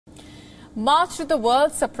Much to the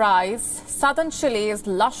world's surprise, southern Chile's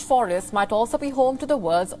lush forest might also be home to the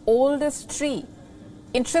world's oldest tree,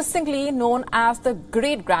 interestingly known as the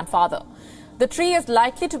great-grandfather. The tree is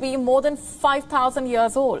likely to be more than 5,000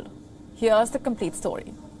 years old. Here's the complete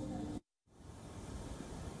story.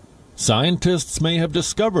 Scientists may have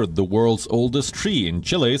discovered the world's oldest tree in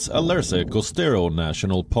Chile's Alerce Costero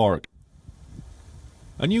National Park.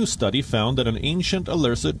 A new study found that an ancient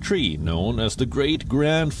Alerce tree known as the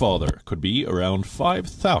great-grandfather could be around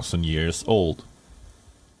 5,000 years old.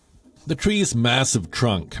 The tree's massive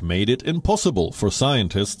trunk made it impossible for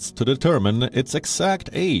scientists to determine its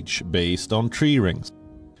exact age based on tree rings.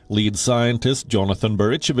 Lead scientist Jonathan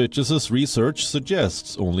Baricevich's research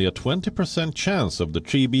suggests only a 20% chance of the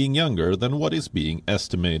tree being younger than what is being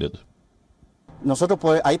estimated. This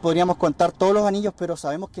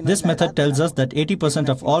method tells us that 80%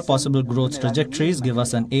 of all possible growth trajectories give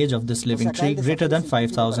us an age of this living tree greater than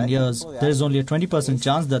 5,000 years. There is only a 20%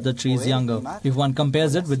 chance that the tree is younger. If one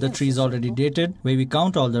compares it with the trees already dated, where we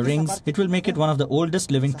count all the rings, it will make it one of the oldest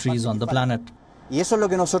living trees on the planet.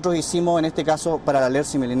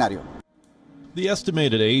 The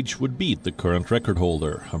estimated age would beat the current record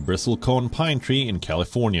holder. A bristlecone pine tree in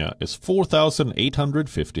California is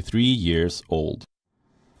 4,853 years old.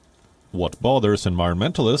 What bothers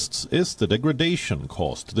environmentalists is the degradation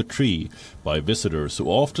caused to the tree by visitors who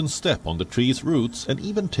often step on the tree's roots and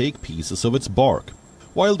even take pieces of its bark.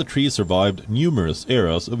 While the tree survived numerous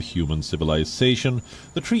eras of human civilization,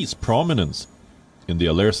 the tree's prominence in the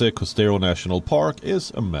Alerce Costero National Park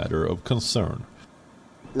is a matter of concern.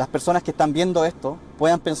 My hope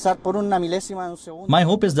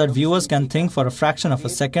is that viewers can think for a fraction of a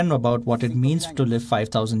second about what it means to live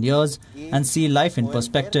 5,000 years and see life in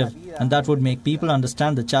perspective, and that would make people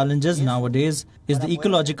understand the challenges nowadays is the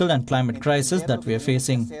ecological and climate crisis that we are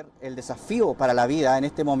facing.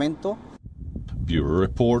 Bureau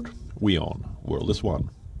Report, WION, World is One.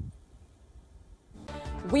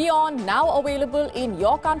 WION now available in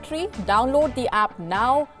your country. Download the app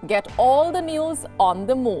now. Get all the news on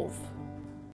the move.